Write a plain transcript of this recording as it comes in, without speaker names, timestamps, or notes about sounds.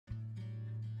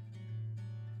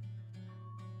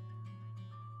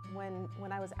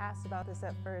When I was asked about this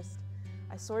at first,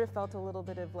 I sort of felt a little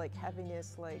bit of like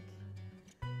heaviness, like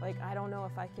I don't know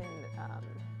if I can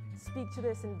speak to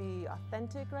this and be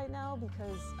authentic right now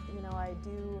because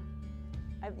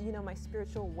my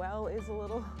spiritual well is a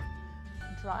little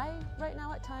dry right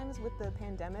now at times with the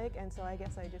pandemic, and so I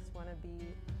guess I just want to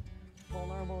be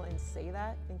vulnerable and say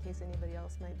that in case anybody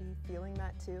else might be feeling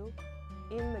that too.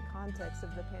 In the context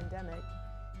of the pandemic,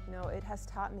 it has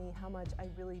taught me how much I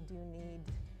really do need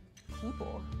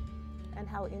people and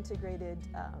how integrated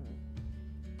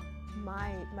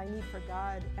my need for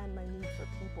God and my need for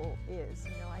people is.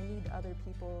 I need other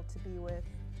people to be with,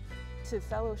 to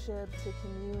fellowship, to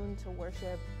commune, to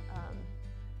worship.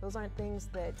 Those aren't things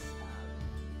that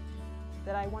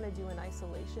I want to do in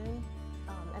isolation.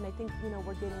 And I think,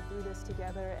 we're getting through this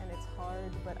together and it's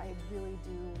hard, but I really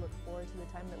do look forward to the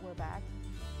time that we're back.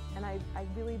 And I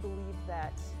really believe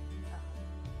that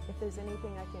if there's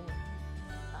anything I can,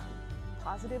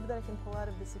 positive that I can pull out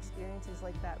of this experience is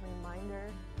like that reminder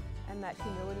and that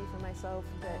humility for myself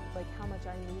that like how much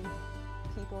I need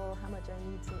people, how much I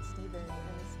need St. Stephen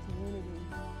and this community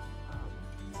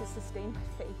to sustain my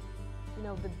faith.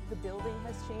 The building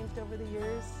has changed over the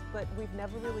years, but we've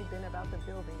never really been about the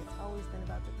building. It's always been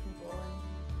about the people.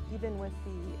 And even with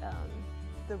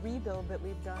the rebuild that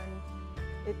we've done,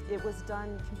 it was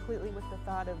done completely with the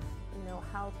thought of,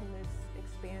 how can this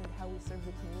expand how we serve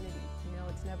the community?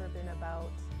 It's never been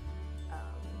about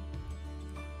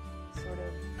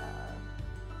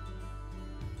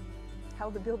how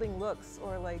the building looks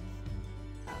or like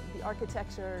the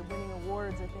architecture, winning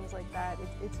awards or things like that.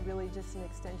 It's really just an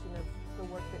extension of the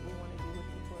work that we want to do with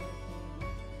people in the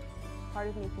community. Part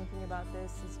of me thinking about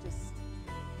this is just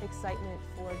excitement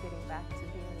for getting back to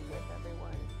being with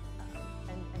everyone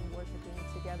and worshiping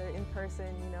together in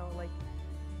person. Like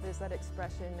there's that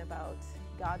expression about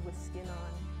God with skin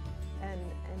on, and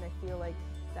I feel like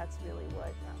that's really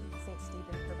what St.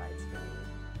 Stephen provides